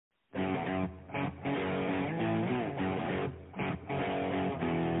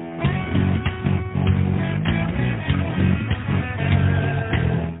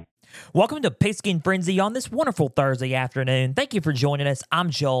Welcome to Pigskin Frenzy on this wonderful Thursday afternoon. Thank you for joining us. I'm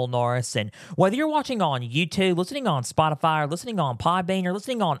Joel Norris, and whether you're watching on YouTube, listening on Spotify, or listening on Podbean, or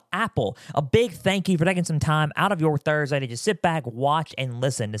listening on Apple, a big thank you for taking some time out of your Thursday to just sit back, watch, and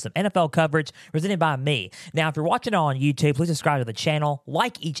listen to some NFL coverage presented by me. Now, if you're watching on YouTube, please subscribe to the channel,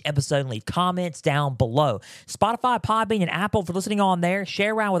 like each episode, and leave comments down below. Spotify, Podbean, and Apple for listening on there.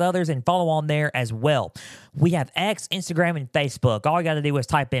 Share around with others and follow on there as well. We have X, Instagram, and Facebook. All you got to do is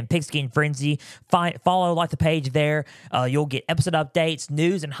type in Pigskin Frenzy. Follow, like the page there. You'll get episode updates,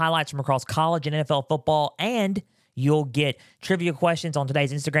 news, and highlights from across college and NFL football, and you'll get trivia questions on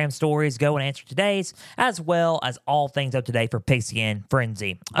today's Instagram stories. Go and answer today's, as well as all things up to date for Pigskin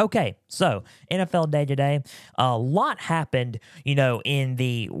Frenzy. Okay, so NFL day today. A lot happened,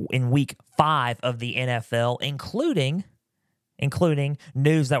 in week 5 of the NFL, including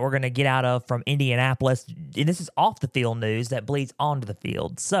news that we're going to get out of from Indianapolis. And this is off the field news that bleeds onto the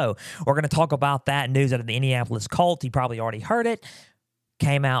field. So we're going to talk about that news out of the Indianapolis Colts. You probably already heard it.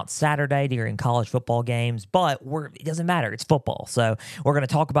 Came out Saturday during college football games, but it doesn't matter. It's football. So we're going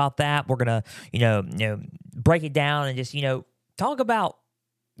to talk about that. We're going to, break it down and just, talk about,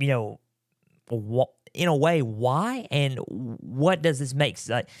 in a way, why and what does this make,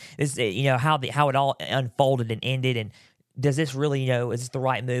 how it all unfolded and ended, and does this really, is this the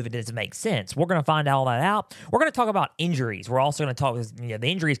right move, and does it make sense? We're going to find all that out. We're going to talk about injuries. We're also going to talk, the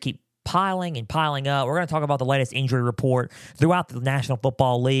injuries keep piling and piling up. We're going to talk about the latest injury report throughout the National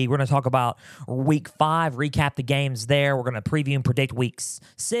Football League. We're going to talk about week 5, recap the games there. We're going to preview and predict week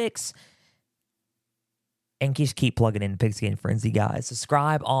 6. And just keep plugging in the Pigskin Frenzy, guys.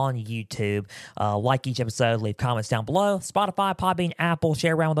 Subscribe on YouTube. Like each episode. Leave comments down below. Spotify, Podbean, Apple.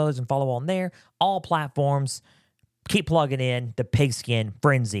 Share around with those and follow on there. All platforms. Keep plugging in the Pigskin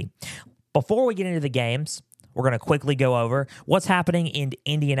Frenzy. Before we get into the games, we're going to quickly go over what's happening in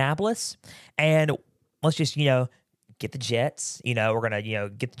Indianapolis. And let's just, get the Jets. We're going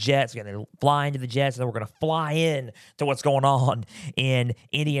to, get the Jets. We're going to fly into the Jets, and then we're going to fly in to what's going on in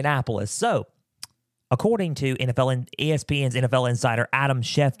Indianapolis. So, according to ESPN's NFL insider Adam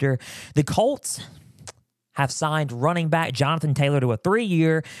Schefter, the Colts have signed running back Jonathan Taylor to a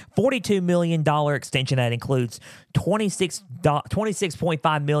 3-year, $42 million extension that includes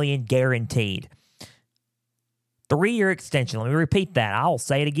 $26.5 million guaranteed. 3-year extension. Let me repeat that. I'll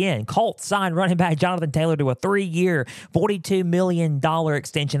say it again. Colts signed running back Jonathan Taylor to a 3-year, $42 million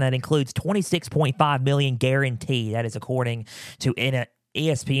extension that includes $26.5 million guaranteed. That is according to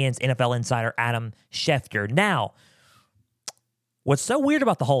ESPN's NFL insider Adam Schefter. Now, what's so weird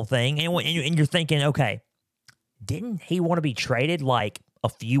about the whole thing, and you're thinking, okay, didn't he want to be traded like a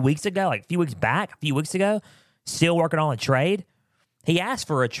few weeks ago, like a few weeks ago? Still working on a trade? He asked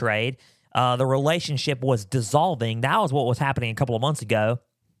for a trade. The relationship was dissolving. That was what was happening a couple of months ago.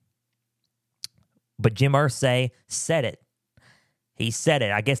 But Jim Irsay said it. He said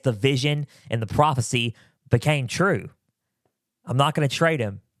it. I guess the vision and the prophecy became true. I'm not going to trade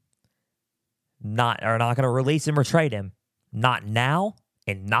him. Not going to release him or trade him. Not now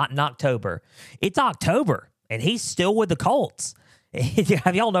and not in October. It's October. And he's still with the Colts.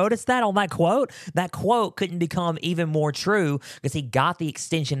 Have y'all noticed that on that quote? That quote couldn't become even more true because he got the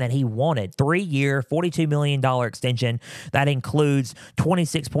extension that he wanted. 3-year, $42 million extension. That includes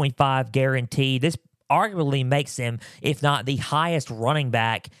 $26.5 guaranteed. This arguably makes him, if not the highest running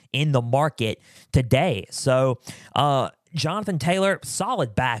back in the market today. So, Jonathan Taylor,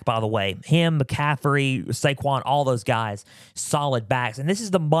 solid back, by the way. Him, McCaffrey, Saquon, all those guys, solid backs. And this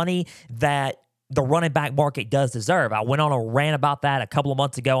is the money that the running back market does deserve. I went on a rant about that a couple of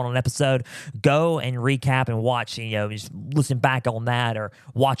months ago on an episode. Go and recap and watch, just listen back on that or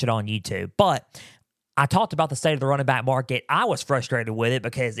watch it on YouTube. But I talked about the state of the running back market. I was frustrated with it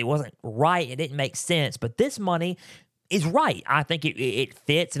because it wasn't right. It didn't make sense. But this money is right. I think it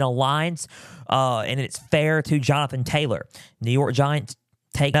fits and aligns, and it's fair to Jonathan Taylor. New York Giants,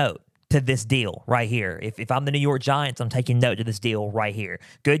 take note to this deal right here. If I'm the New York Giants, I'm taking note to this deal right here.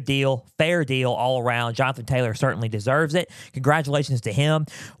 Good deal, fair deal all around. Jonathan Taylor certainly deserves it. Congratulations to him.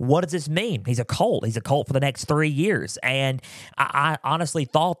 What does this mean? He's a Colt. He's a Colt for the next 3 years. And I honestly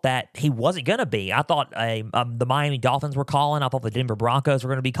thought that he wasn't going to be. I thought the Miami Dolphins were calling. I thought the Denver Broncos were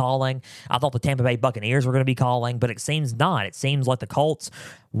going to be calling. I thought the Tampa Bay Buccaneers were going to be calling, but it seems not. It seems like the Colts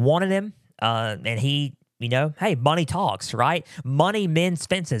wanted him, and he hey, money talks, right? Money mends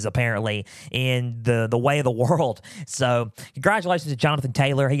fences, apparently, in the way of the world. So congratulations to Jonathan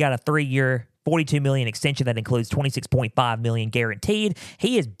Taylor. He got a 3-year, $42 million extension that includes $26.5 million guaranteed.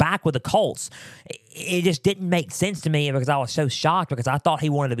 He is back with the Colts. It just didn't make sense to me because I was so shocked because I thought he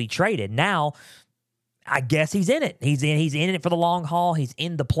wanted to be traded. Now, I guess he's in it. He's in it for the long haul. He's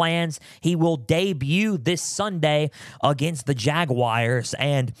in the plans. He will debut this Sunday against the Jaguars,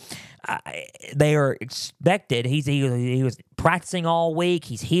 and they are expected. He was practicing all week.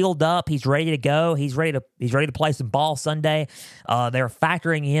 He's healed up. He's ready to go. He's ready to play some ball Sunday. They're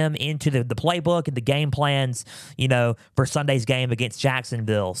factoring him into the playbook and the game plans, for Sunday's game against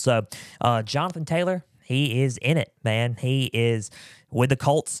Jacksonville. So Jonathan Taylor, he is in it, man. He is with the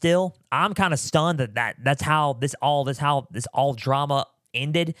Colts still. I'm kind of stunned that's how this all drama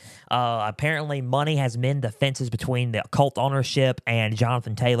ended. Apparently, money has mended the fences between the Colts ownership and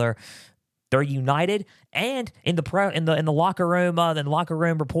Jonathan Taylor. They're united, and in the locker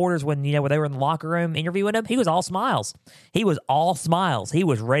room, reporters when they were in the locker room interviewing him, he was all smiles. He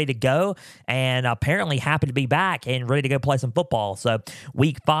was ready to go, and apparently happy to be back and ready to go play some football. So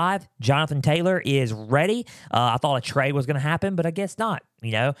week 5, Jonathan Taylor is ready. I thought a trade was going to happen, but I guess not.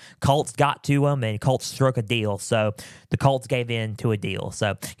 Colts got to him, and Colts struck a deal. So the Colts gave in to a deal.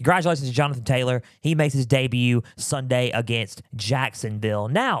 So congratulations to Jonathan Taylor. He makes his debut Sunday against Jacksonville.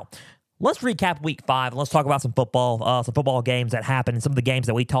 Now, let's recap week 5 and let's talk about some football games that happened and some of the games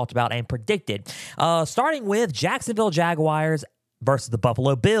that we talked about and predicted. Starting with Jacksonville Jaguars versus the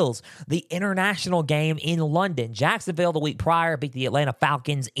Buffalo Bills, the international game in London. Jacksonville the week prior beat the Atlanta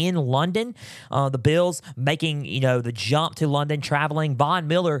Falcons in London. The Bills making, the jump to London, traveling. Von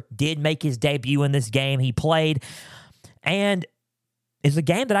Miller did make his debut in this game. He played, and it's a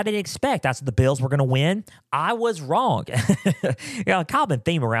game that I didn't expect. I said the Bills were going to win. I was wrong. Common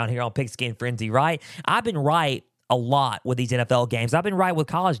theme around here on Pigskin Frenzy, right? I've been right a lot with these NFL games. I've been right with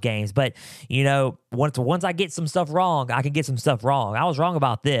college games, but, once I get some stuff wrong, I can get some stuff wrong. I was wrong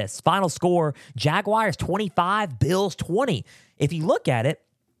about this. Final score, Jaguars 25, Bills 20. If you look at it,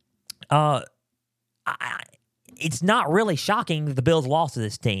 it's not really shocking that the Bills lost to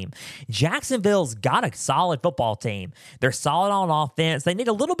this team. Jacksonville's got a solid football team. They're solid on offense. They need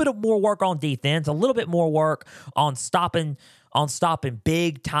a little bit of more work on defense, a little bit more work on stopping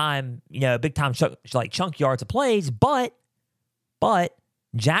big time chunk yards of plays. But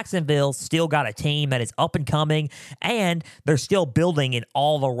Jacksonville's still got a team that is up and coming, and they're still building an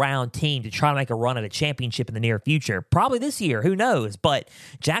all-around team to try to make a run at a championship in the near future. Probably this year, who knows? But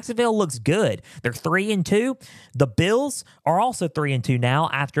Jacksonville looks good. They're 3-2. The Bills are also 3-2 now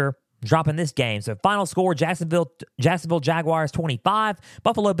after dropping this game. So final score, Jacksonville Jaguars 25,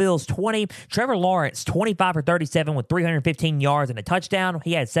 Buffalo Bills 20. Trevor Lawrence 25 for 37 with 315 yards and a touchdown.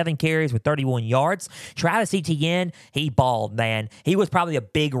 He had 7 carries with 31 yards. Travis Etienne, he balled, man. He was probably a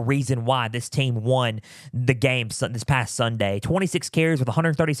big reason why this team won the game this past Sunday. 26 carries with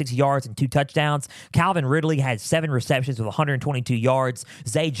 136 yards and 2 touchdowns. Calvin Ridley had 7 receptions with 122 yards.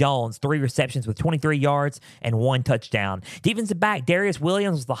 Zay Jones, 3 receptions with 23 yards and 1 touchdown. Defensive back Darius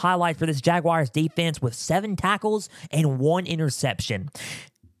Williams was the highlight for this Jaguars defense with 7 tackles and 1 interception.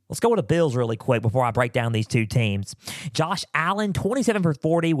 Let's go with the Bills really quick before I break down these two teams. Josh Allen, 27 for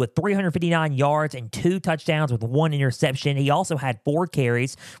 40 with 359 yards and 2 touchdowns with 1 interception. He also had 4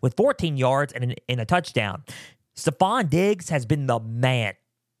 carries with 14 yards and a touchdown. Stephon Diggs has been the man.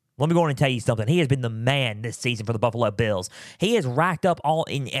 Let me go on and tell you something. He has been the man this season for the Buffalo Bills. He has racked up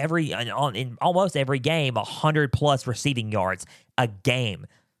in almost every game 100+ receiving yards a game.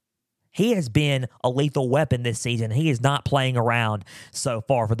 He has been a lethal weapon this season. He is not playing around so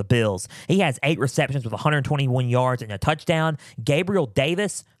far for the Bills. He has 8 receptions with 121 yards and a touchdown. Gabriel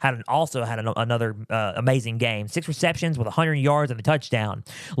Davis also had another amazing game. 6 receptions with 100 yards and a touchdown.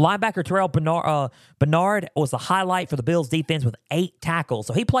 Linebacker Terrell Bernard was the highlight for the Bills defense with 8 tackles.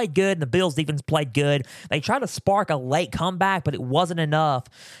 So he played good, and the Bills defense played good. They tried to spark a late comeback, but it wasn't enough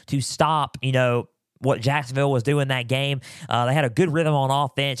to stop, what Jacksonville was doing that game. They had a good rhythm on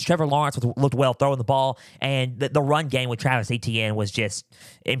offense. Trevor Lawrence looked well throwing the ball, and the run game with Travis Etienne was just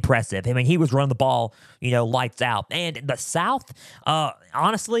impressive. I mean, he was running the ball, lights out. And the South,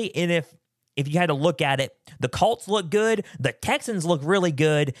 honestly, and if you had to look at it, the Colts look good, the Texans look really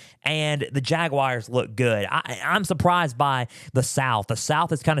good, and the Jaguars look good. I'm surprised by the South. The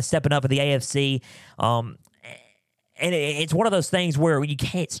South is kind of stepping up for the AFC. And it's one of those things where you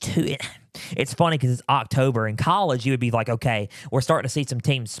can't. It's funny because it's October. In college, you would be like, okay, we're starting to see some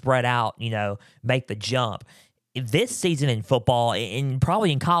teams spread out, make the jump. This season in football, and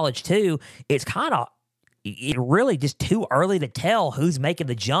probably in college too, it's really just too early to tell who's making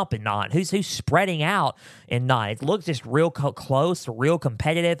the jump and not, who's spreading out and not. It looks just real close, real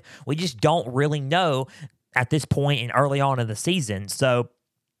competitive. We just don't really know at this point and early on in the season. So,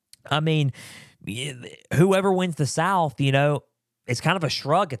 I mean, whoever wins the South, it's kind of a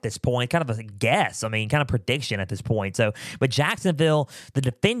shrug at this point, kind of a guess. I mean, kind of prediction at this point. So, but Jacksonville, the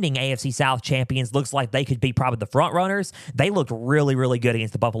defending AFC South champions, looks like they could be probably the front runners. They looked really, really good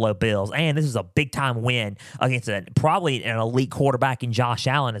against the Buffalo Bills, and this is a big time win against probably an elite quarterback in Josh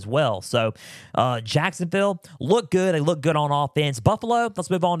Allen as well. So, Jacksonville look good. They look good on offense. Buffalo, let's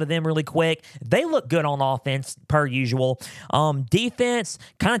move on to them really quick. They look good on offense per usual. Defense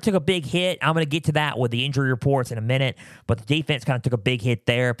kind of took a big hit. I'm going to get to that with the injury reports in a minute, but the defense kind of took a big hit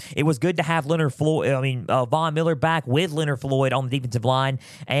there. It was good to have Von Miller back with Leonard Floyd on the defensive line,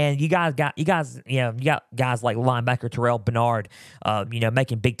 and you got guys like linebacker Terrell Bernard,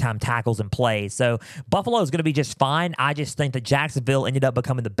 making big time tackles and plays. So Buffalo is going to be just fine. I just think that Jacksonville ended up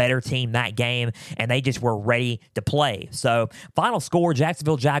becoming the better team that game, and they just were ready to play. So final score: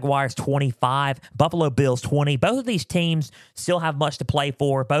 Jacksonville Jaguars 25, Buffalo Bills 20. Both of these teams still have much to play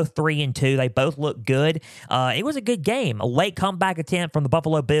for. Both 3-2. They both look good. It was a good game. A late comeback attempt from the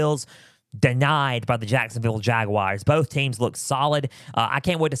Buffalo Bills, denied by the Jacksonville Jaguars. Both teams look solid. I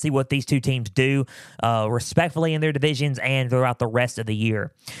can't wait to see what these two teams do respectfully in their divisions and throughout the rest of the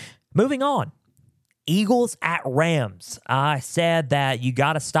year. Moving on. Eagles at Rams. I said that you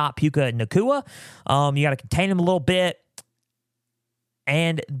got to stop Puka Nacua. You got to contain him a little bit.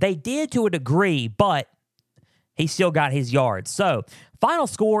 And they did to a degree, but he still got his yards. So, final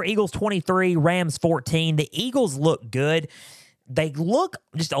score, Eagles 23, Rams 14. The Eagles look good. They look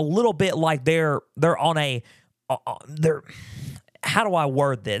just a little bit like they're on a how do I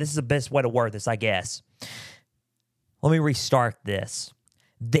word this? This is the best way to word this, I guess. Let me restart this.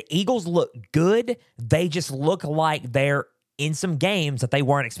 The Eagles look good. They just look like they're in some games that they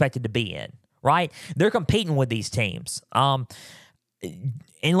weren't expected to be in, right? They're competing with these teams.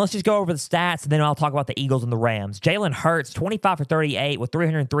 And let's just go over the stats, and then I'll talk about the Eagles and the Rams. Jalen Hurts, 25 for 38 with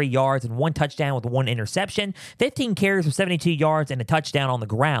 303 yards and 1 touchdown with 1 interception. 15 carries with 72 yards and a touchdown on the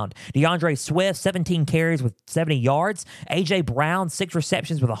ground. DeAndre Swift, 17 carries with 70 yards. A.J. Brown, 6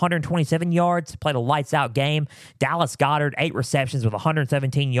 receptions with 127 yards. Played a lights-out game. Dallas Goedert, 8 receptions with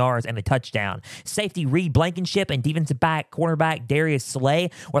 117 yards and a touchdown. Safety Reed Blankenship and defensive cornerback Darius Slay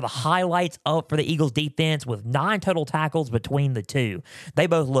were the highlights up for the Eagles defense with 9 total tackles between the two.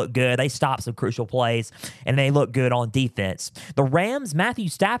 They both look good. They stopped some crucial plays, and they look good on defense. The Rams, Matthew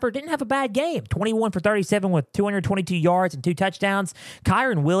Stafford didn't have a bad game. 21 for 37 with 222 yards and 2 touchdowns.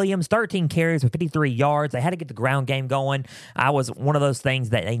 Kyron Williams, 13 carries with 53 yards. They had to get the ground game going. I was one of those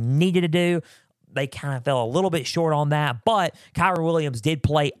things that they needed to do. They kind of fell a little bit short on that, but Kyron Williams did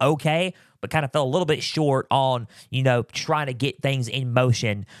play okay, but kind of fell a little bit short on, trying to get things in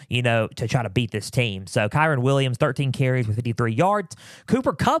motion, to try to beat this team. So Kyron Williams, 13 carries with 53 yards.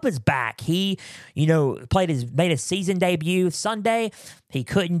 Cooper Kupp is back. He, made his season debut Sunday. He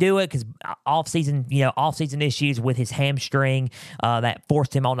couldn't do it because off-season issues with his hamstring that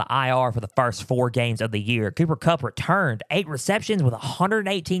forced him on the IR for the first 4 games of the year. Cooper Kupp returned 8 receptions with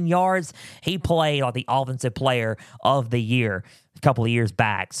 118 yards. He played like the offensive player of the year a couple of years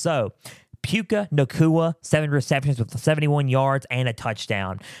back. So Puka Nacua, 7 receptions with 71 yards and a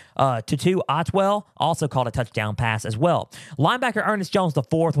touchdown. Tutu Atwell also caught a touchdown pass as well. Linebacker Ernest Jones IV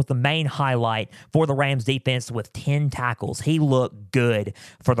was the main highlight for the Rams defense with 10 tackles. He looked good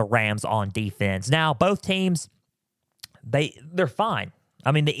for the Rams on defense. Now, both teams, they're fine.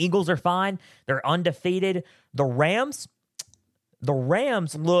 I mean, the Eagles are fine. They're undefeated. The Rams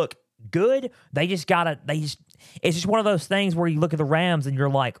look good. It's just one of those things where you look at the Rams and you're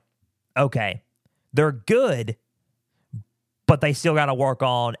like, okay, they're good, but they still got to work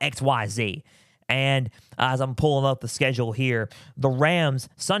on X, Y, Z. And as I'm pulling up the schedule here, the Rams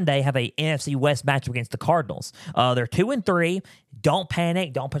Sunday have a NFC West matchup against the Cardinals. They're 2-3. Don't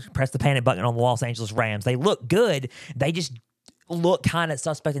panic. Don't press the panic button on the Los Angeles Rams. They look good. They just look kind of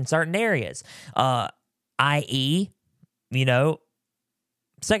suspect in certain areas, i.e.,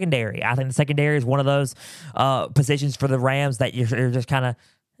 secondary. I think the secondary is one of those positions for the Rams that you're just kind of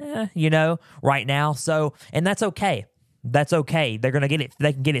right now. So, and that's okay. That's okay. They're going to get it.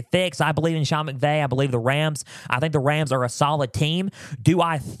 They can get it fixed. I believe in Sean McVay. I believe the Rams. I think the Rams are a solid team. Do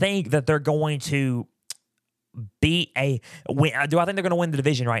I think that they're going to do I think they're going to win the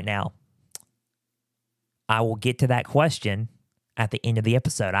division right now? I will get to that question at the end of the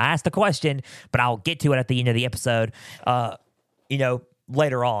episode. I asked the question, but I'll get to it at the end of the episode,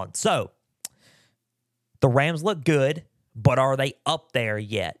 later on. So, the Rams look good. But are they up there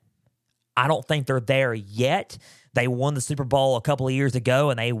yet? I don't think they're there yet. They won the Super Bowl a couple of years ago,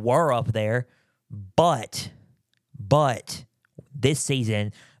 and they were up there. But this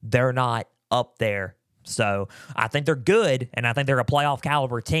season, they're not up there. So I think they're good, and I think they're a playoff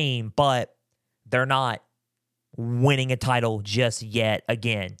caliber team, but they're not winning a title just yet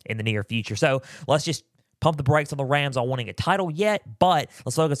again in the near future. So let's just pump the brakes on the Rams on winning a title yet, but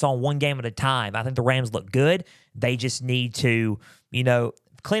let's focus on one game at a time. I think the Rams look good. They just need to,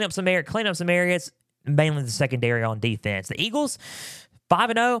 clean up some areas, mainly the secondary on defense. The Eagles,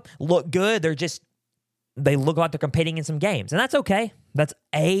 5-0, look good. They look like they're competing in some games, and that's okay. That's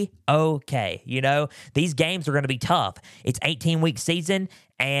A-okay. These games are going to be tough. It's 18-week season,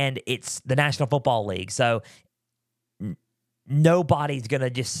 and it's the National Football League. So nobody's going to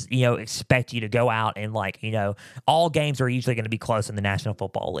just, expect you to go out and all games are usually going to be close in the National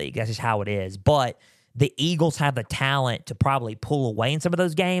Football League. That's just how it is. But the Eagles have the talent to probably pull away in some of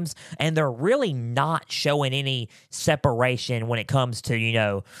those games, and they're really not showing any separation when it comes to,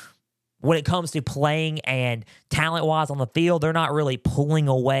 playing and talent-wise on the field. They're not really pulling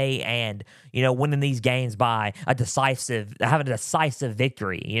away and, winning these games by having a decisive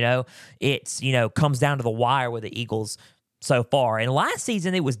victory. It's, comes down to the wire with the Eagles so far. And last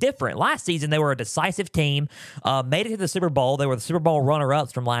season, it was different. Last season, they were a decisive team, made it to the Super Bowl. They were the Super Bowl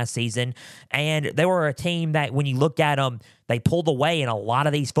runner-ups from last season, and they were a team that, when you looked at them, they pulled away in a lot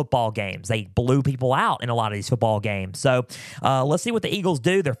of these football games. They blew people out in a lot of these football games. So let's see what the Eagles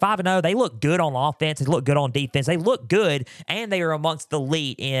do. They're 5-0. They look good on offense. They look good on defense. They look good, and they are amongst the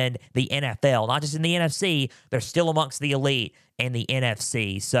elite in the NFL. Not just in the NFC, they're still amongst the elite in the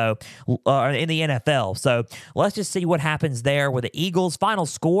NFC, so in the NFL. So let's just see what happens there with the Eagles. Final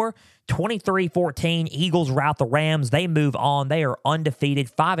score, 23-14. Eagles rout the Rams. They move on. They are undefeated,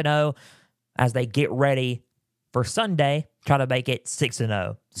 5-0, as they get ready for Sunday, try to make it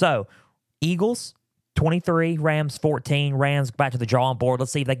 6-0. So Eagles 23, Rams 14. Rams back to the drawing board.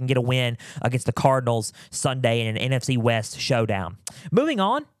 Let's see if they can get a win against the Cardinals Sunday in an NFC West showdown. Moving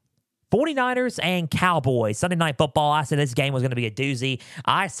on, 49ers and Cowboys. Sunday Night Football. I said this game was going to be a doozy.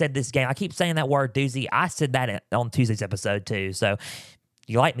 I keep saying that word doozy. I said that on Tuesday's episode too. So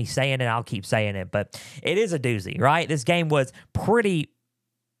you like me saying it, I'll keep saying it. But it is a doozy, right? This game was pretty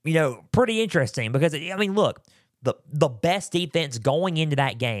interesting because, look, the best defense going into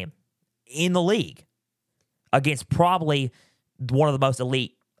that game in the league against probably one of the most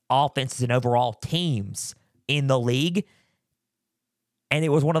elite offenses and overall teams in the league. And it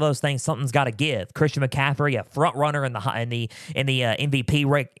was one of those things, something's got to give. Christian McCaffrey, a front runner in the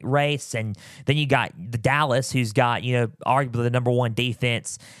MVP race, and then you got the Dallas, who's got arguably the number one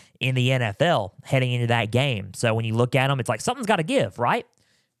defense in the NFL heading into that game. So when you look at them, it's like something's got to give, right?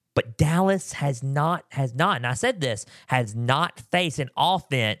 But Dallas has not, and I said this, has not faced an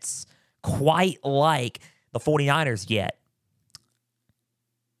offense quite like the 49ers yet.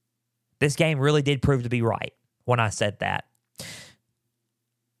 This game really did prove to be right when I said that.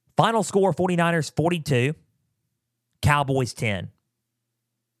 Final score, 49ers 42, Cowboys 10.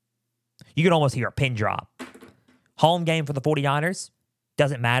 You can almost hear a pin drop. Home game for the 49ers,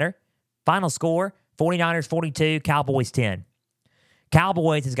 doesn't matter. Final score, 49ers 42, Cowboys 10.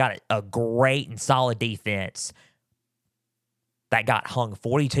 Cowboys has got a great and solid defense that got hung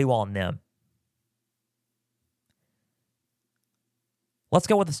 42 on them. Let's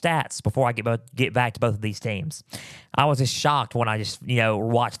go with the stats before I get back to both of these teams. I was just shocked when I just,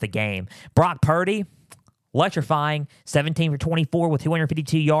 watched the game. Brock Purdy, electrifying, 17 for 24 with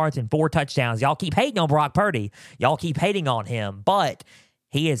 252 yards and 4 touchdowns. Y'all keep hating on Brock Purdy. Y'all keep hating on him, but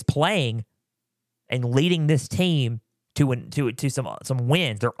he is playing and leading this team to some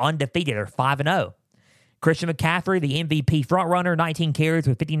wins. They're undefeated. They're 5-0. Christian McCaffrey, the MVP frontrunner, 19 carries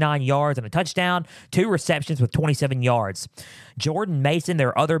with 59 yards and a touchdown, 2 receptions with 27 yards. Jordan Mason,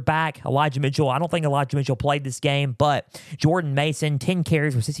 their other back, Elijah Mitchell. I don't think Elijah Mitchell played this game, but Jordan Mason, 10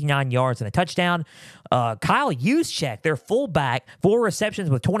 carries with 69 yards and a touchdown. Kyle Juszczyk, their fullback, 4 receptions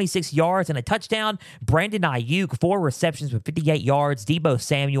with 26 yards and a touchdown. Brandon Ayuk, 4 receptions with 58 yards. Deebo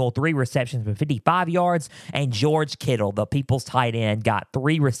Samuel, 3 receptions with 55 yards. And George Kittle, the People's tight end, got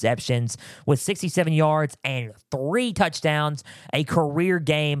 3 receptions with 67 yards and 3 touchdowns. A career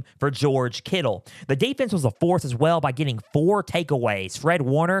game for George Kittle. The defense was a force as well by getting 4 takeaways. Fred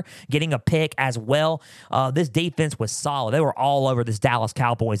Warner getting a pick as well. This defense was solid. They were all over this Dallas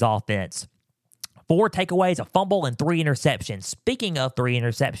Cowboys offense. 4 takeaways, a fumble, and 3 interceptions. Speaking of 3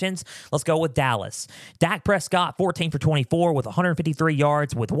 interceptions, let's go with Dallas. Dak Prescott, 14 for 24 with 153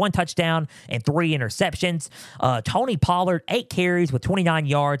 yards with 1 touchdown and 3 interceptions. Tony Pollard, 8 carries with 29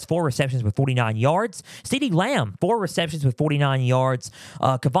 yards, 4 receptions with 49 yards. CeeDee Lamb, 4 receptions with 49 yards.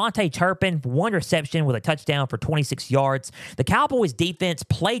 Kevontae Turpin, 1 reception with a touchdown for 26 yards. The Cowboys defense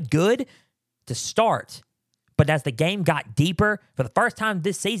played good to start, but as the game got deeper, for the first time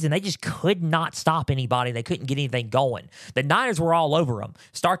this season, they just could not stop anybody. They couldn't get anything going. The Niners were all over them,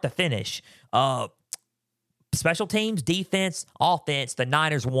 start to finish. special teams, defense, offense, the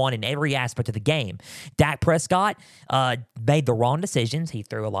Niners won in every aspect of the game. Dak Prescott made the wrong decisions. He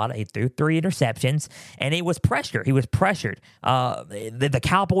threw 3 interceptions, and it was pressure. He was pressured. The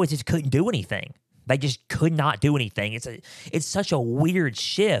Cowboys just couldn't do anything. They just could not do anything. It's such a weird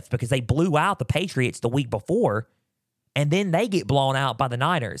shift because they blew out the Patriots the week before, and then they get blown out by the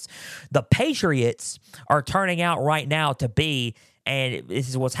Niners. The Patriots are turning out right now to be, and this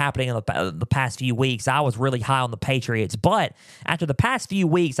is what's happening in the past few weeks. I was really high on the Patriots, but after the past few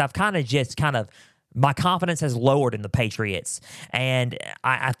weeks, I've my confidence has lowered in the Patriots. And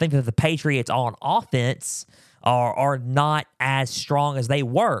I think that the Patriots on offense are not as strong as they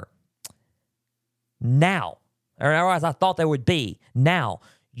were now, or as I thought they would be. Now,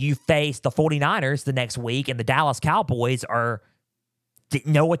 you face the 49ers the next week, and the Dallas Cowboys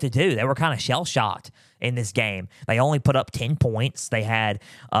didn't know what to do. They were kind of shell-shocked in this game. They only put up 10 points. They had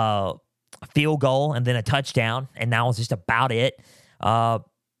a field goal and then a touchdown, and that was just about it.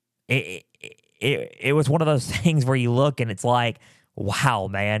 It was one of those things where you look and it's like, wow,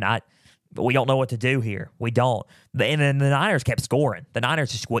 man, we don't know what to do here. We don't. And then the Niners kept scoring. The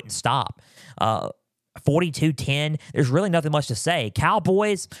Niners just wouldn't stop. 42-10. There's really nothing much to say.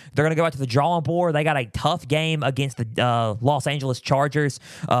 Cowboys, they're going to go out to the drawing board. They got a tough game against the Los Angeles Chargers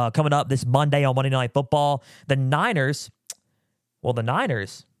coming up this Monday on Monday Night Football. The Niners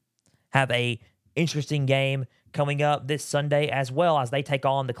have a interesting game coming up this Sunday as well as they take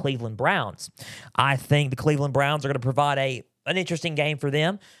on the Cleveland Browns. I think the Cleveland Browns are going to provide an interesting game for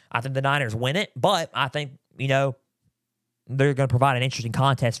them. I think the Niners win it, but I think, they're going to provide an interesting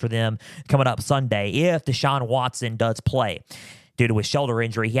contest for them coming up Sunday if Deshaun Watson does play. Due to his shoulder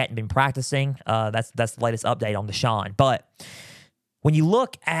injury, he hadn't been practicing. That's the latest update on Deshaun. But when you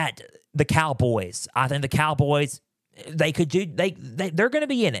look at the Cowboys, I think the Cowboys, they're going to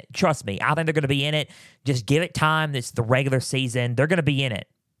be in it. Trust me. I think they're going to be in it. Just give it time. It's the regular season. They're going to be in it.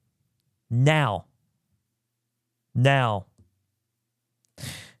 Now, the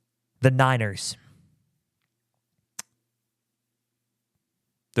Niners.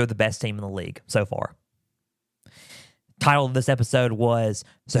 They're the best team in the league so far. Title of this episode was,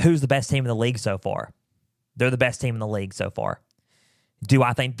 so who's the best team in the league so far? They're the best team in the league so far. Do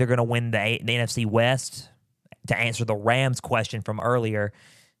I think they're going to win the NFC West? To answer the Rams question from earlier,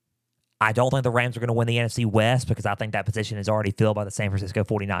 I don't think the Rams are going to win the NFC West because I think that position is already filled by the San Francisco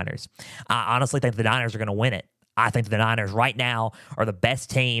 49ers. I honestly think the Niners are going to win it. I think the Niners right now are the best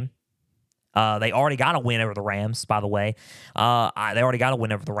team. They already got a win over the Rams, by the way. They already got a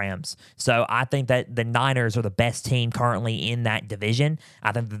win over the Rams. So I think that the Niners are the best team currently in that division.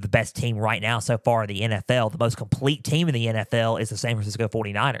 I think they're the best team right now so far in the NFL. The most complete team in the NFL is the San Francisco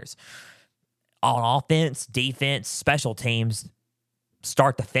 49ers. On offense, defense, special teams,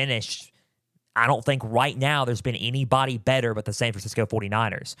 start to finish, I don't think right now there's been anybody better but the San Francisco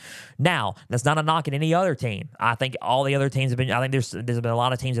 49ers. Now, that's not a knock at any other team. I think all the other teams have been, I think there's been a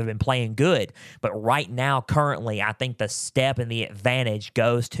lot of teams that have been playing good. But right now, currently, I think the step and the advantage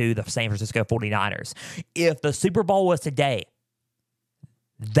goes to the San Francisco 49ers. If the Super Bowl was today,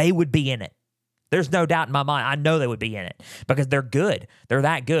 they would be in it. There's no doubt in my mind. I know they would be in it because they're good. They're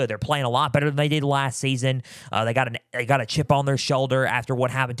that good. They're playing a lot better than they did last season. They got a chip on their shoulder after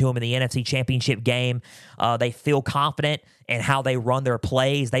what happened to them in the NFC Championship game. They feel confident in how they run their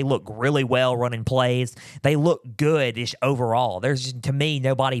plays. They look really well running plays. They look good-ish overall. There's, to me,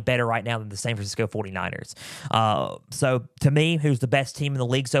 nobody better right now than the San Francisco 49ers. So, to me, who's the best team in the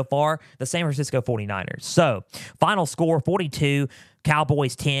league so far? The San Francisco 49ers. So, final score, 42.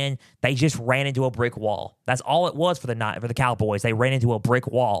 Cowboys 10. They just ran into a brick wall. That's all it was for the Cowboys. They ran into a brick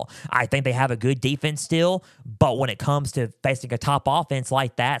wall. I think they have a good defense still, but when it comes to facing a top offense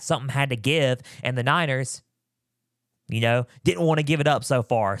like that, something had to give, and the Niners, didn't want to give it up so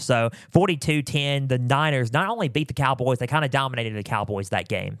far. So 42-10, the Niners not only beat the Cowboys, they kind of dominated the Cowboys that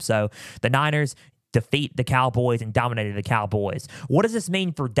game. So the Niners defeat the Cowboys and dominated the Cowboys. What does this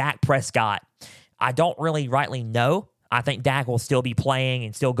mean for Dak Prescott? I don't really rightly know. I think Dak will still be playing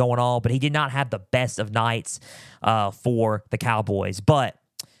and still going on, but he did not have the best of nights for the Cowboys. But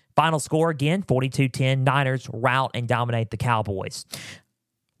final score again, 42-10, Niners rout and dominate the Cowboys.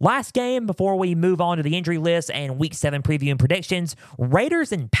 Last game before we move on to the injury list and Week 7 preview and predictions,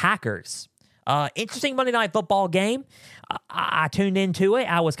 Raiders and Packers. Interesting Monday Night Football game. I tuned into it.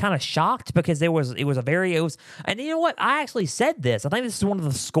 I was kind of shocked because and you know what? I actually said this. I think this is one of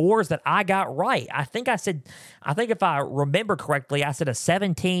the scores that I got right. I think if I remember correctly, I said a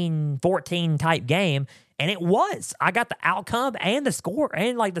 17-14 type game, And it was. I got the outcome and the score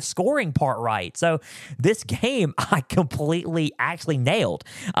and like the scoring part right. So this game I completely actually nailed.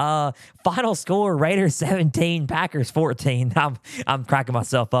 Final score, Raiders 17, Packers 14. I'm cracking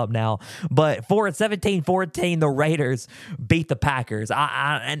myself up now. But 17-14, the Raiders beat the Packers.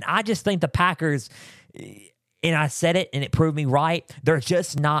 I just think the Packers, and I said it and it proved me right, they're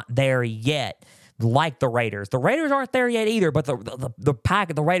just not there yet. Like the Raiders. The Raiders aren't there yet either, but the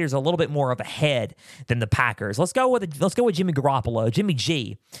Raiders are a little bit more of a head than the Packers. Let's go with Jimmy Garoppolo, Jimmy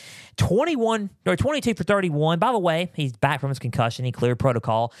G. 22 for 31. By the way, he's back from his concussion. He cleared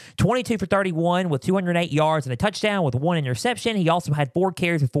protocol. 22 for 31 with 208 yards and a touchdown with 1 interception. He also had 4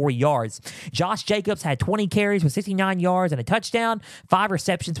 carries with 4 yards. Josh Jacobs had 20 carries with 69 yards and a touchdown, 5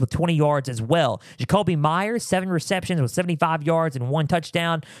 receptions with 20 yards as well. Jacoby Myers, 7 receptions with 75 yards and 1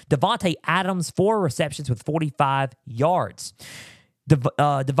 touchdown. Devontae Adams, 4 receptions with 45 yards.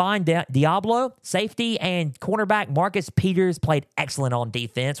 Divine Diablo, safety, and cornerback Marcus Peters played excellent on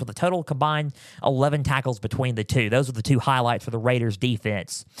defense with a total combined 11 tackles between the two. Those are the 2 highlights for the Raiders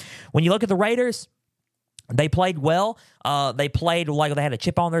defense. When you look at the Raiders, they played well. They played like they had a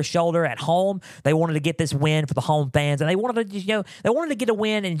chip on their shoulder at home. They wanted to get this win for the home fans, and they wanted to get a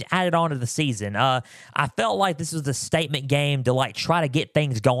win and add it on to the season. I felt like this was a statement game to like try to get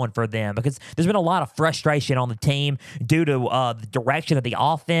things going for them because there's been a lot of frustration on the team due to the direction of the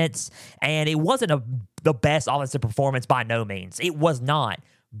offense, and it wasn't the best offensive performance by no means. It was not.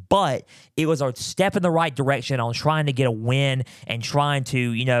 But it was a step in the right direction on trying to get a win and trying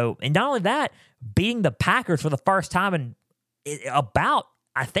to, and not only that, beating the Packers for the first time in about,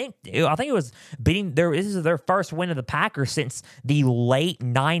 I think it was this is their first win of the Packers since the late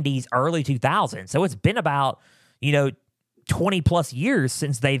 90s, early 2000s. So it's been about, 20 plus years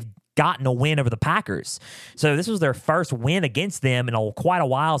since they've gotten a win over the Packers. So this was their first win against them in quite a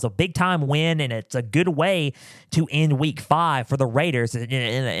while. It's a big-time win, and it's a good way to end Week 5 for the Raiders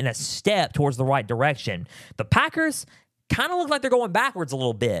in a step towards the right direction. The Packers kind of look like they're going backwards a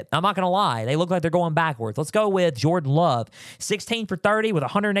little bit. I'm not going to lie. They look like they're going backwards. Let's go with Jordan Love. 16 for 30 with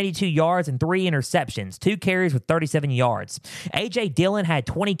 182 yards and 3 interceptions. 2 carries with 37 yards. A.J. Dillon had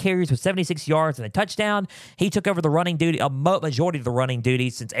 20 carries with 76 yards and a touchdown. He took over the running duty, a majority of the running duty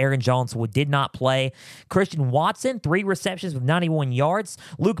since Aaron Jones did not play. Christian Watson, 3 receptions with 91 yards.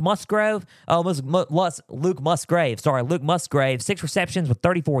 Luke Musgrave, 6 receptions with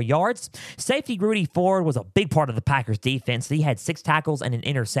 34 yards. Safety Rudy Ford was a big part of the Packers defense. He had 6 tackles and an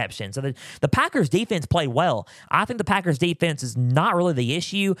interception. So the Packers defense played well. I think the Packers defense is not really the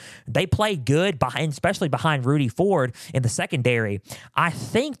issue. They played good, especially behind Rudy Ford in the secondary. I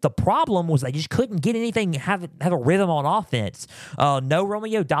think the problem was they just couldn't get anything, have a rhythm on offense. No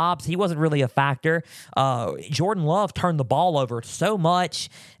Romeo Doubs. He wasn't really a factor. Jordan Love turned the ball over so much,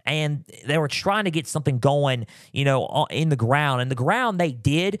 and they were trying to get something going, in the ground. And the ground they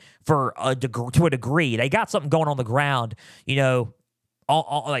did to a degree. They got something going on the ground,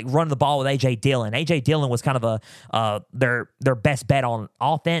 like running the ball with A.J. Dillon. A.J. Dillon was kind of their best bet on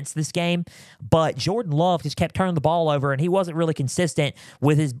offense this game, but Jordan Love just kept turning the ball over, and he wasn't really consistent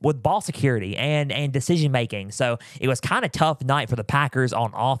with ball security and decision making. So it was kind of tough night for the Packers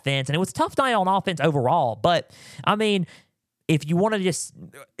on offense, and it was a tough night on offense overall. But I mean, if you want to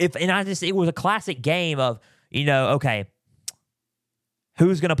it was a classic game of, okay,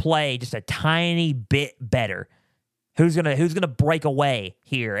 who's going to play just a tiny bit better? Who's gonna break away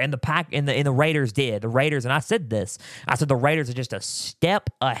here? And the Raiders did. The Raiders, and I said this. I said the Raiders are just a step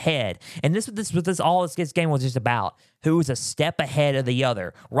ahead. And this game was just about. Who's a step ahead of the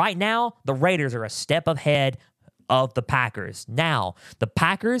other? Right now, the Raiders are a step ahead of the Packers. Now, the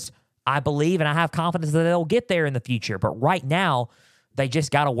Packers, I believe, and I have confidence that they'll get there in the future. But right now, they just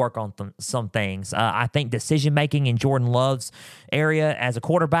got to work on some things. I think decision-making in Jordan Love's area as a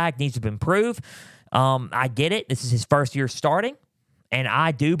quarterback needs to improve. I get it. This is his first year starting, and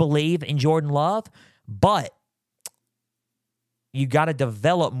I do believe in Jordan Love, but you got to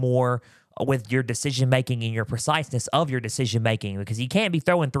develop more with your decision-making and your preciseness of your decision-making because you can't be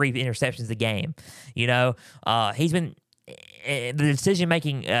throwing 3 interceptions a game. The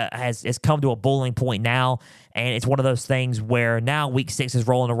decision-making has come to a boiling point now, and it's one of those things where now Week 6 is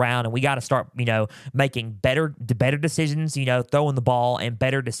rolling around, and we got to start, making better decisions, throwing the ball and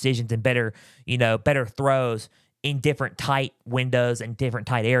better decisions and better throws in different tight windows and different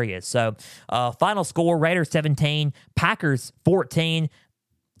tight areas. So, final score, Raiders 17, Packers 14.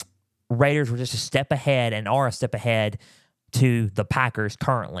 Raiders were just a step ahead and are a step ahead to the Packers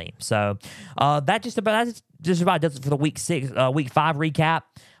currently. So that just about does it for the Week 5 recap.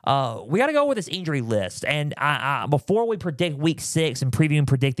 we got to go with this injury list. And before we predict week 6 and preview and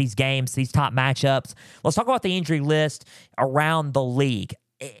predict these games, these top matchups, let's talk about the injury list around the league.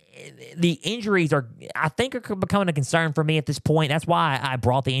 The injuries are becoming a concern for me at this point. That's why I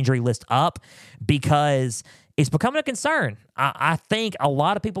brought the injury list up, because it's becoming a concern. I think a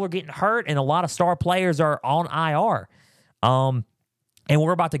lot of people are getting hurt, and a lot of star players are on IR. And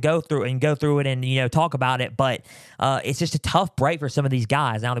we're about to go through it and talk about it, but it's just a tough break for some of these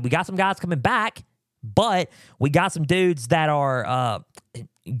guys. Now, we got some guys coming back, but we got some dudes that are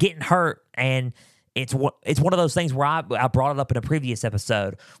getting hurt, and it's one of those things where I brought it up in a previous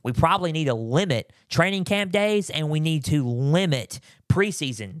episode. We probably need to limit training camp days, and we need to limit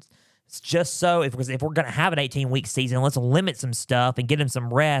preseasons. Just so if we're going to have an 18-week season, let's limit some stuff and get them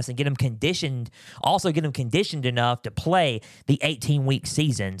some rest and get them conditioned. Also get them conditioned enough to play the 18-week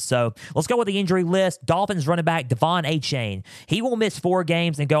season. So let's go with the injury list. Dolphins running back Devon Achane. He will miss 4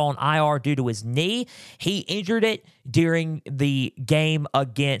 games and go on IR due to his knee. He injured it during the game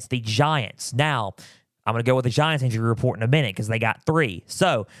against the Giants. Now, I'm going to go with the Giants injury report in a minute because they got 3.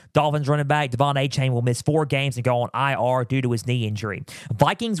 So, Dolphins running back Devon Achane will miss 4 games and go on IR due to his knee injury.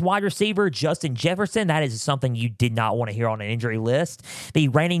 Vikings wide receiver Justin Jefferson, that is something you did not want to hear on an injury list. The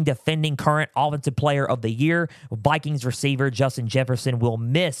reigning defending current offensive player of the year, Vikings receiver Justin Jefferson will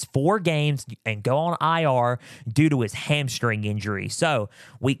miss 4 games and go on IR due to his hamstring injury. So,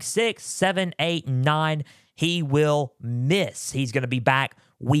 week 6, 7, 8, and 9, he will miss. He's going to be back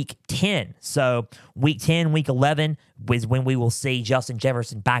week 10. So week 10, week 11 is when we will see Justin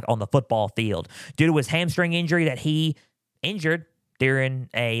Jefferson back on the football field due to his hamstring injury that he injured during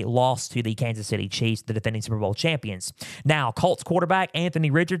a loss to the Kansas City Chiefs, the defending Super Bowl champions. Now, Colts quarterback Anthony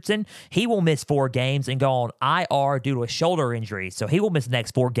Richardson, he will miss 4 games and go on IR due to a shoulder injury. So he will miss the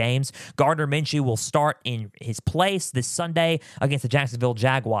next 4 games. Gardner Minshew will start in his place this Sunday against the Jacksonville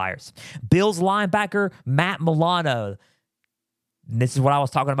Jaguars. Bills linebacker Matt Milano. This is what I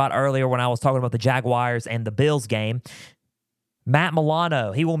was talking about earlier when I was talking about the Jaguars and the Bills game. Matt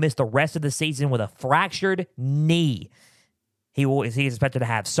Milano, he will miss the rest of the season with a fractured knee. He is expected to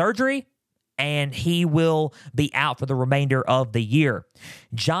have surgery, and he will be out for the remainder of the year.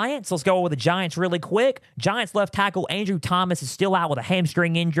 Giants, let's go with the Giants really quick. Giants left tackle Andrew Thomas is still out with a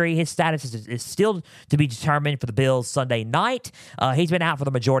hamstring injury. His status is still to be determined for the Bills Sunday night. He's been out for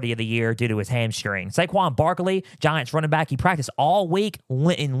the majority of the year due to his hamstring. Saquon Barkley, Giants running back, he practiced all week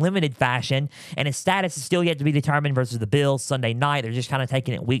in limited fashion, and his status is still yet to be determined versus the Bills Sunday night. They're just kind of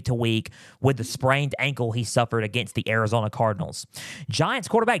taking it week to week with the sprained ankle he suffered against the Arizona Cardinals. Giants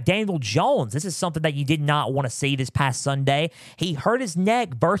quarterback Daniel Jones, this is something that you did not want to see this past Sunday. He hurt his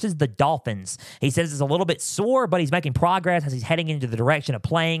neck versus the Dolphins. He says it's a little bit sore, but he's making progress as he's heading into the direction of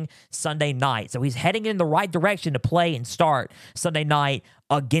playing Sunday night. So he's heading in the right direction to play and start Sunday night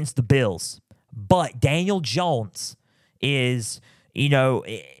against the Bills. But Daniel Jones is,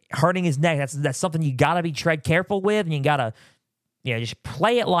 hurting his neck. That's something you got to be tread careful with, and you got to, just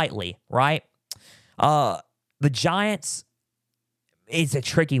play it lightly, right? The Giants, it's a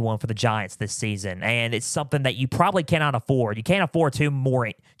tricky one for the Giants this season, and it's something that you probably cannot afford. You can't afford too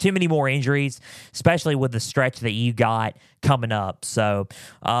many more injuries, especially with the stretch that you got coming up. So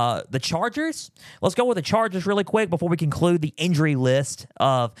the Chargers, let's go with the Chargers really quick before we conclude the injury list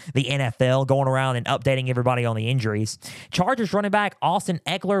of the NFL, going around and updating everybody on the injuries. Chargers running back Austin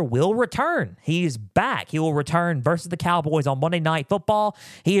Eckler will return. He is back. He will return versus the Cowboys on Monday Night Football.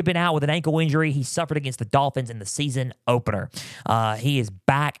 He had been out with an ankle injury he suffered against the Dolphins in the season opener. He is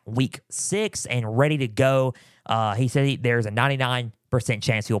back week 6 and ready to go. He said there's a 99%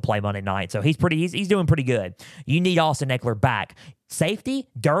 chance he'll play Monday night. So he's doing pretty good. You need Austin Eckler back. Safety,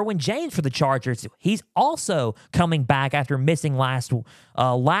 Derwin James for the Chargers. He's also coming back after missing last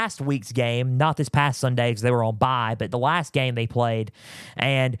week's game. Not this past Sunday because they were on bye, but the last game they played.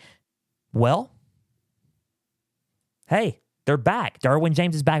 And, well, hey, they're back. Derwin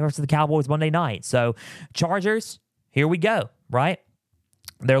James is back versus the Cowboys Monday night. So Chargers, here we go, right?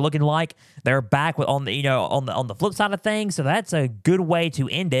 They're looking like they're back on the flip side of things, so that's a good way to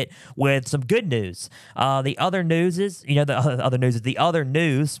end it with some good news. The other news,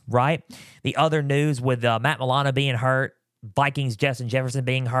 right? The other news with Matt Milano being hurt, Vikings Justin Jefferson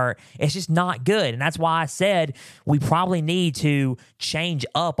being hurt, it's just not good, and that's why I said we probably need to change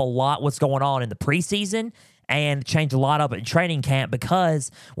up a lot what's going on in the preseason and change a lot up in training camp,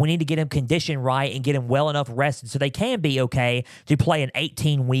 because we need to get him conditioned right and get him well enough rested so they can be okay to play an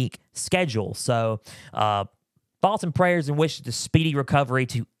 18-week schedule. So thoughts and prayers and wishes to speedy recovery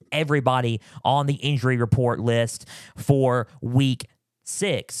to everybody on the injury report list for week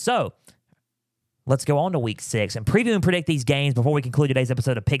 6. So let's go on to week 6 and preview and predict these games before we conclude today's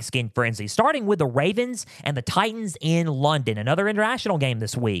episode of Pigskin Frenzy. Starting with the Ravens and the Titans in London. Another international game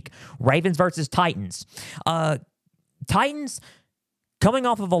this week. Ravens versus Titans. Titans coming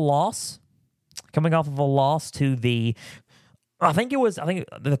off of a loss to the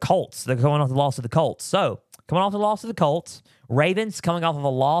Colts. They're coming off the loss to the Colts. So, coming off the loss to the Colts, Ravens coming off of a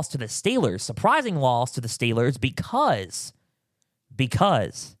loss to the Steelers. Surprising loss to the Steelers because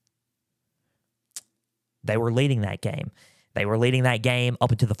they were leading that game. They were leading that game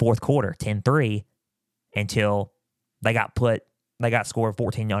up into the fourth quarter, 10-3, until they got scored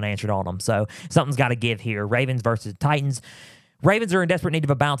 14 unanswered on them. So something's got to give here. Ravens versus Titans. Ravens are in desperate need of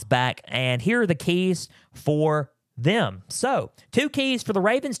a bounce back, and here are the keys for them. So, 2 keys for the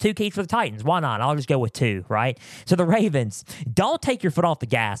Ravens, 2 keys for the Titans. Why not? I'll just go with 2, right? So the Ravens, don't take your foot off the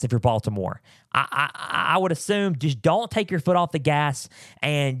gas if you're Baltimore. I would assume just don't take your foot off the gas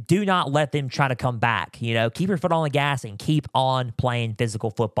and do not let them try to come back. Keep your foot on the gas and keep on playing physical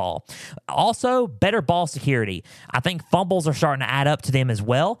football. Also, better ball security. I think fumbles are starting to add up to them as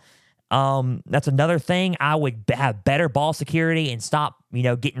well. That's another thing. I would have better ball security and stop,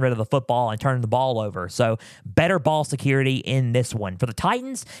 getting rid of the football and turning the ball over. So better ball security in this one. For the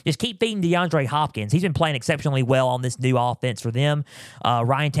Titans, just keep feeding DeAndre Hopkins. He's been playing exceptionally well on this new offense for them.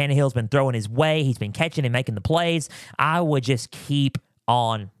 Ryan Tannehill's been throwing his way. He's been catching and making the plays. I would just keep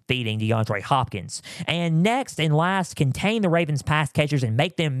on feeding DeAndre Hopkins. And next and last, contain the Ravens pass catchers and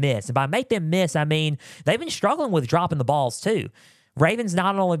make them miss. And by make them miss, I mean they've been struggling with dropping the balls too. Ravens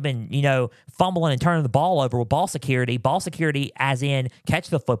not only been, fumbling and turning the ball over with ball security as in catch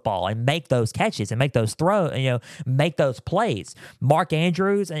the football and make those catches and make those make those plays. Mark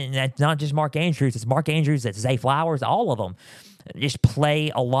Andrews, and that's not just Mark Andrews, it's Mark Andrews, it's Zay Flowers, all of them just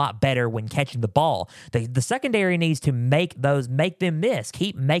play a lot better when catching the ball. The secondary needs to make them miss.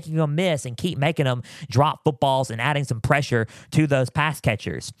 Keep making them miss and keep making them drop footballs and adding some pressure to those pass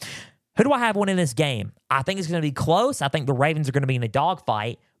catchers. Who do I have winning this game? I think it's going to be close. I think the Ravens are going to be in the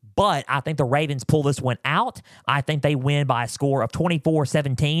dogfight, but I think the Ravens pull this one out. I think they win by a score of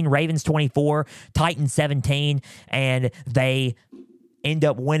 24-17. Ravens 24, Titans 17, and they end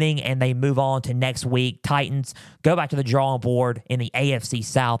up winning and they move on to next week. Titans go back to the drawing board in the AFC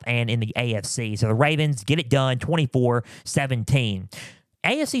South and in the AFC. So the Ravens get it done 24-17.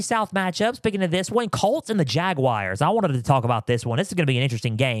 AFC South matchup, speaking of this one, Colts and the Jaguars. I wanted to talk about this one. This is going to be an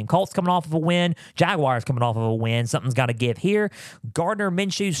interesting game. Colts coming off of a win. Jaguars coming off of a win. Something's got to give here. Gardner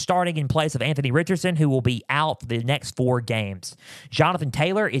Minshew starting in place of Anthony Richardson, who will be out for the next 4 games. Jonathan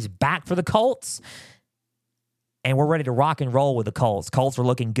Taylor is back for the Colts, and we're ready to rock and roll with the Colts. Colts are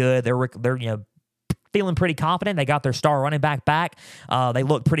looking good. They're feeling pretty confident. They got their star running back. They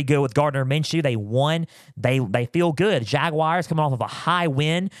look pretty good with Gardner Minshew. They won. They feel good. Jaguars coming off of a high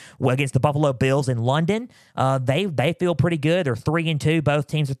win against the Buffalo Bills in London. They feel pretty good. They're 3-2. Both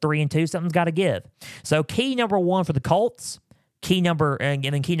teams are 3-2. Something's got to give. So key number 1 for the Colts. Key for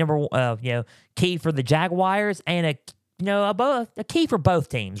the Jaguars, and a key for both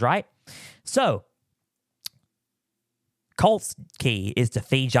teams, right? So Colts' key is to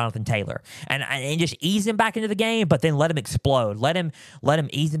feed Jonathan Taylor and just ease him back into the game, but then let him explode. Let him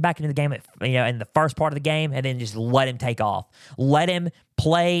ease him back into the game in the first part of the game, and then just let him take off. Let him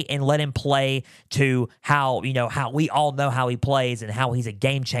play and let him play to how we all know how he plays and how he's a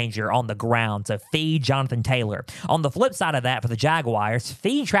game changer on the ground. So feed Jonathan Taylor. On the flip side of that, for the Jaguars,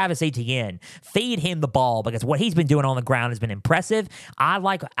 feed Travis Etienne. Feed him the ball, because what he's been doing on the ground has been impressive. I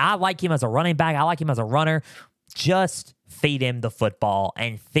like him as a running back. I like him as a runner. Just feed him the football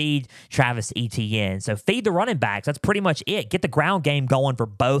and feed Travis Etienne. So feed the running backs. That's pretty much it. Get the ground game going for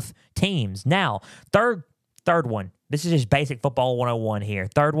both teams. Now, third one. This is just basic football 101 here.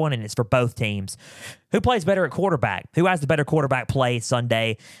 Third one, and it's for both teams. Who plays better at quarterback? Who has the better quarterback play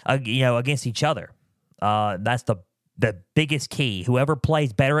Sunday, against each other? That's the biggest key. Whoever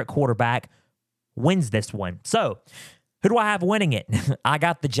plays better at quarterback wins this one. So, who do I have winning it? I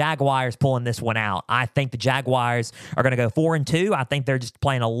got the Jaguars pulling this one out. I think the Jaguars are going to go 4-2. I think they're just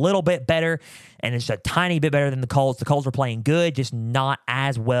playing a little bit better, and it's a tiny bit better than the Colts. The Colts are playing good, just not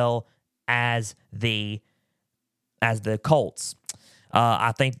as well as the Colts.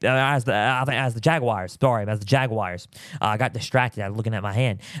 I think as the Jaguars. Sorry, as the Jaguars. I got distracted. I was looking at my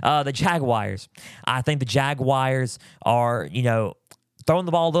hand. The Jaguars. I think the Jaguars are, throwing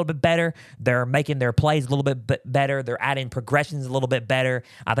the ball a little bit better. They're making their plays a little bit better. They're adding progressions a little bit better.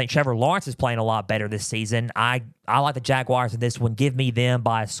 I think Trevor Lawrence is playing a lot better this season. I like the Jaguars in this one. Give me them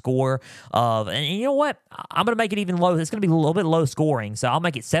by a score of, and you know what? I'm going to make it even low. It's going to be a little bit low scoring, so I'll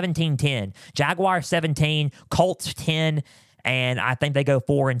make it 17-10. Jaguars 17, Colts 10, and I think they go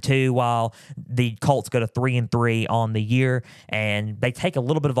 4-2 while the Colts go to 3-3 on the year, and they take a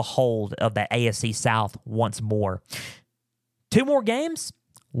little bit of a hold of that AFC South once more. 2 more games,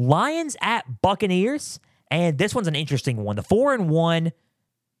 Lions at Buccaneers, and this one's an interesting one. The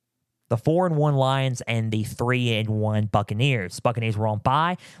 4-1 Lions and the 3-1 Buccaneers. Buccaneers were on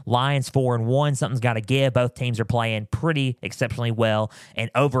bye. Lions 4-1. Something's got to give. Both teams are playing pretty exceptionally well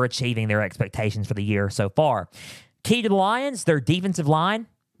and overachieving their expectations for the year so far. Key to the Lions, their defensive line,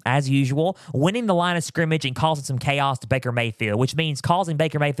 as usual, winning the line of scrimmage and causing some chaos to Baker Mayfield, which means causing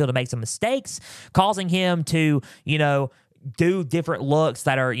Baker Mayfield to make some mistakes, causing him to, do different looks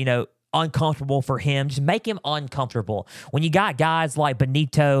that are, uncomfortable for him. Just make him uncomfortable. When you got guys like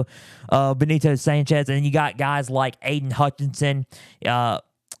Benito Sanchez, and you got guys like Aiden Hutchinson, when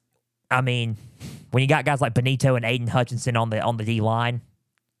you got guys like Benito and Aiden Hutchinson on the D line,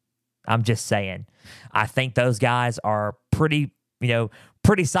 I'm just saying, I think those guys are pretty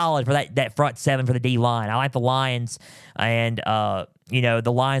solid for that front seven for the D line. I like the Lions, and the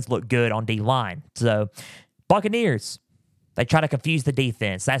Lions look good on D line. So Buccaneers, they try to confuse the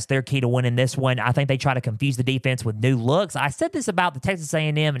defense. That's their key to winning this one. I think they try to confuse the defense with new looks. I said this about the Texas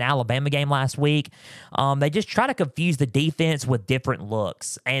A&M and Alabama game last week. They just try to confuse the defense with different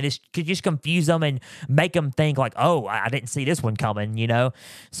looks, and it could just confuse them and make them think like, "Oh, I didn't see this one coming,"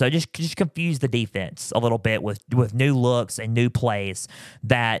 So just confuse the defense a little bit with new looks and new plays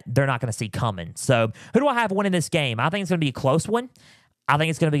that they're not going to see coming. So who do I have winning this game? I think it's going to be a close one. I think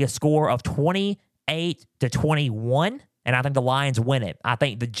it's going to be a score of 28-21. And I think the Lions win it. I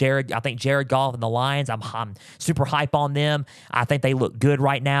think Jared Goff and the Lions, I'm super hype on them. I think they look good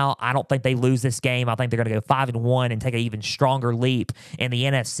right now. I don't think they lose this game. I think they're going to go 5-1 and take an even stronger leap in the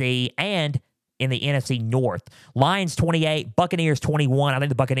NFC and in the NFC North. Lions 28, Buccaneers 21. I think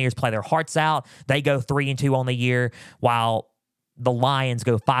the Buccaneers play their hearts out. They go 3-2 on the year, while the Lions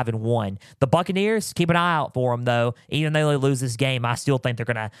go 5-1. The Buccaneers, keep an eye out for them, though. Even though they lose this game, I still think they're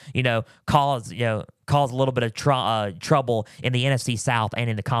going to, cause a little bit of trouble in the NFC South and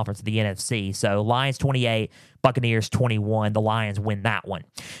in the conference of the NFC. So Lions 28, Buccaneers 21. The Lions win that one.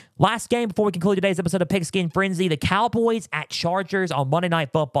 Last game before we conclude today's episode of Pigskin Frenzy, the Cowboys at Chargers on Monday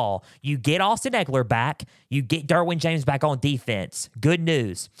Night Football. You get Austin Eckler back. You get Derwin James back on defense. Good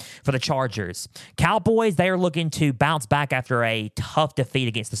news for the Chargers. Cowboys, they are looking to bounce back after a tough defeat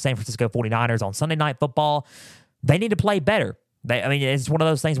against the San Francisco 49ers on Sunday Night Football. They need to play better. It's one of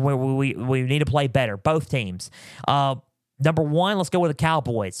those things where we need to play better, both teams. Number one, let's go with the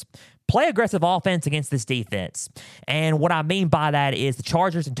Cowboys. Play aggressive offense against this defense. And what I mean by that is the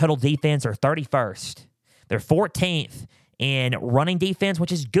Chargers in total defense are 31st. They're 14th in running defense,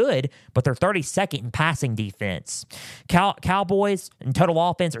 which is good, but they're 32nd in passing defense. Cowboys in total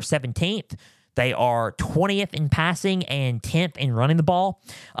offense are 17th. They are 20th in passing and 10th in running the ball.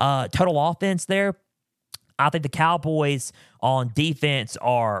 Total offense there, I think the Cowboys on defense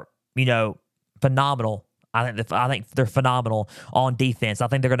are, phenomenal. I think they're phenomenal on defense. I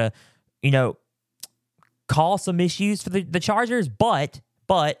think they're going to, cause some issues for the Chargers, but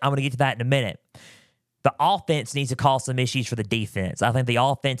I'm going to get to that in a minute. The offense needs to cause some issues for the defense. I think the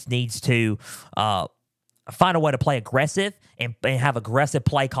offense needs to find a way to play aggressive and have aggressive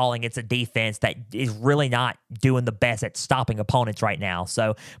play calling against a defense that is really not doing the best at stopping opponents right now.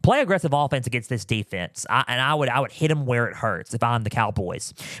 So play aggressive offense against this defense. I would hit them where it hurts if I'm the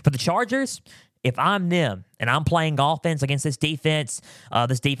Cowboys. For the Chargers, if I'm them and I'm playing offense against this defense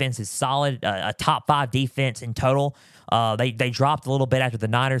is solid, a top 5 defense in total. They dropped a little bit after the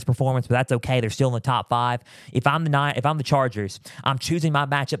Niners performance, but that's okay. They're still in the top 5. If I'm the Chargers, I'm choosing my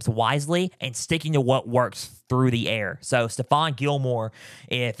matchups wisely and sticking to what works through the air. So Stephon Gilmore,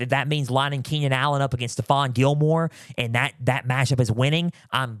 if that means lining Keenan Allen up against Stephon Gilmore and that matchup is winning,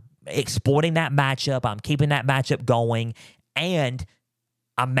 I'm exploiting that matchup. I'm keeping that matchup going, and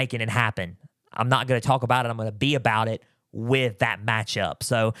I'm making it happen. I'm not going to talk about it. I'm going to be about it with that matchup.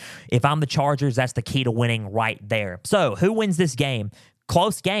 So if I'm the Chargers, that's the key to winning right there. So who wins this game?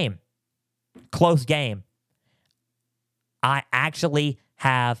 Close game. I actually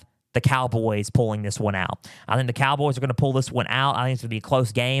have the Cowboys pulling this one out. I think the Cowboys are going to pull this one out. I think it's going to be a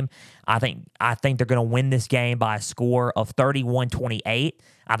close game. I think they're going to win this game by a score of 31-28.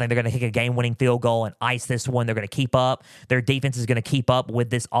 I think they're going to kick a game-winning field goal and ice this one. They're going to keep up. Their defense is going to keep up with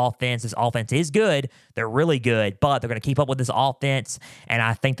this offense. This offense is good. They're really good, but they're going to keep up with this offense, and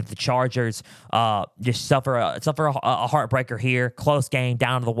I think that the Chargers just suffer a heartbreaker here. Close game,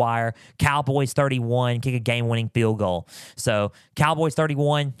 down to the wire. Cowboys 31, kick a game-winning field goal. So Cowboys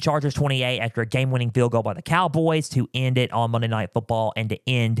 31, Chargers 28 after a game-winning field goal by the Cowboys to end it on Monday Night Football and to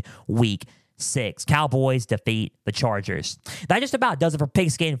end Week 6. Cowboys defeat the Chargers. That just about does it for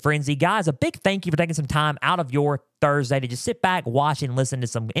Pigskin Frenzy. Guys, a big thank you for taking some time out of your Thursday to just sit back, watch, and listen to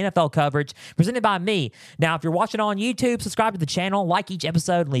some NFL coverage presented by me. Now, if you're watching on YouTube, subscribe to the channel, like each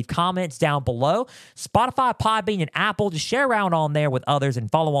episode, and leave comments down below. Spotify, Podbean, and Apple, just share around on there with others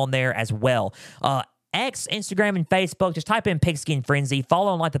and follow on there as well. X, Instagram, and Facebook, just type in Pigskin Frenzy.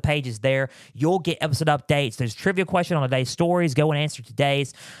 Follow and like the pages there. You'll get episode updates. There's trivia question on today's stories. Go and answer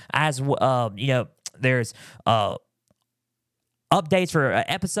today's. As there's updates for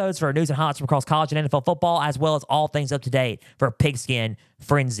episodes for news and highlights from across college and NFL football, as well as all things up to date for Pigskin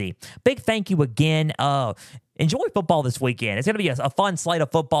Frenzy. Big thank you again. Enjoy football this weekend. It's going to be a fun slate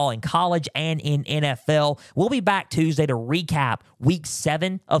of football in college and in NFL. We'll be back Tuesday to recap Week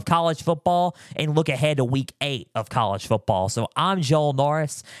 7 of college football and look ahead to Week 8 of college football. So I'm Joel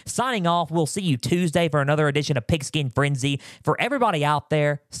Norris signing off. We'll see you Tuesday for another edition of Pigskin Frenzy. For everybody out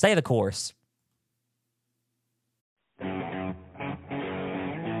there, stay the course.